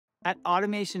At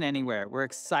Automation Anywhere, we're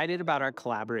excited about our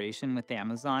collaboration with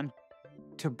Amazon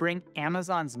to bring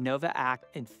Amazon's Nova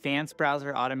Act advanced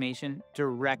browser automation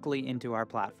directly into our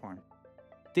platform.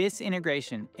 This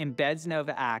integration embeds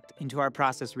Nova Act into our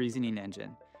process reasoning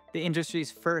engine, the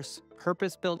industry's first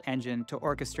purpose-built engine to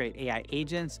orchestrate AI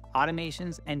agents,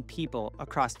 automations, and people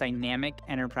across dynamic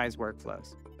enterprise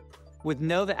workflows. With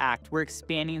Nova Act, we're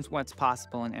expanding what's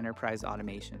possible in enterprise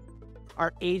automation.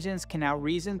 Our agents can now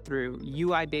reason through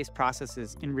UI-based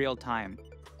processes in real time,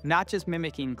 not just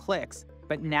mimicking clicks,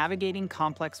 but navigating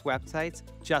complex websites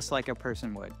just like a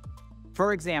person would.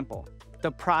 For example,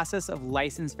 the process of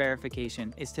license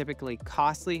verification is typically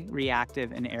costly,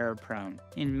 reactive, and error-prone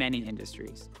in many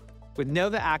industries. With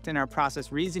Nova Act in our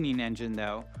process reasoning engine,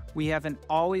 though, we have an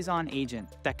always-on agent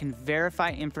that can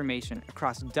verify information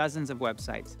across dozens of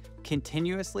websites,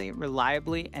 continuously,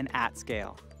 reliably, and at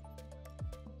scale.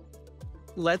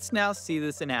 Let's now see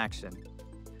this in action.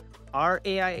 Our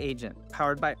AI agent,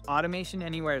 powered by Automation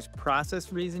Anywhere's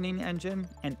process reasoning engine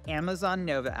and Amazon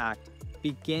Nova Act,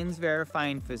 begins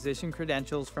verifying physician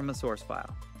credentials from a source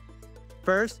file.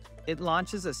 First, it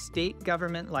launches a state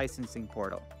government licensing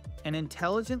portal and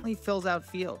intelligently fills out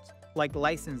fields like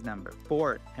license number,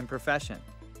 board, and profession.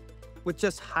 With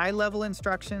just high-level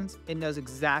instructions, it knows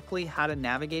exactly how to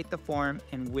navigate the form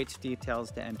and which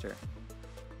details to enter.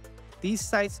 These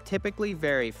sites typically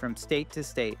vary from state to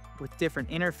state with different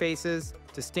interfaces,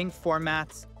 distinct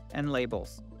formats, and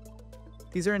labels.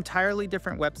 These are entirely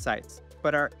different websites,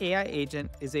 but our AI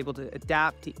agent is able to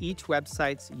adapt to each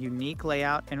website's unique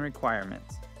layout and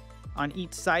requirements. On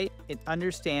each site, it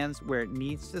understands where it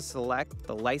needs to select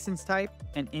the license type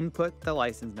and input the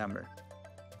license number.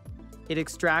 It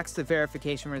extracts the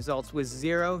verification results with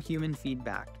zero human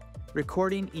feedback,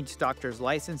 recording each doctor's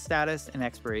license status and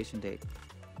expiration date.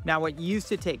 Now, what used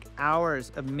to take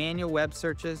hours of manual web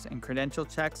searches and credential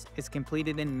checks is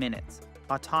completed in minutes,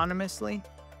 autonomously,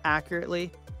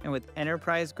 accurately, and with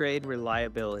enterprise-grade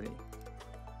reliability.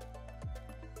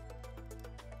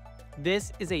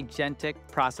 This is agentic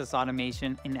process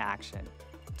automation in action,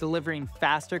 delivering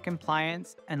faster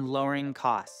compliance and lowering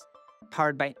costs,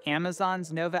 powered by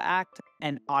Amazon's Nova Act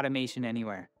and Automation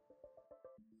Anywhere.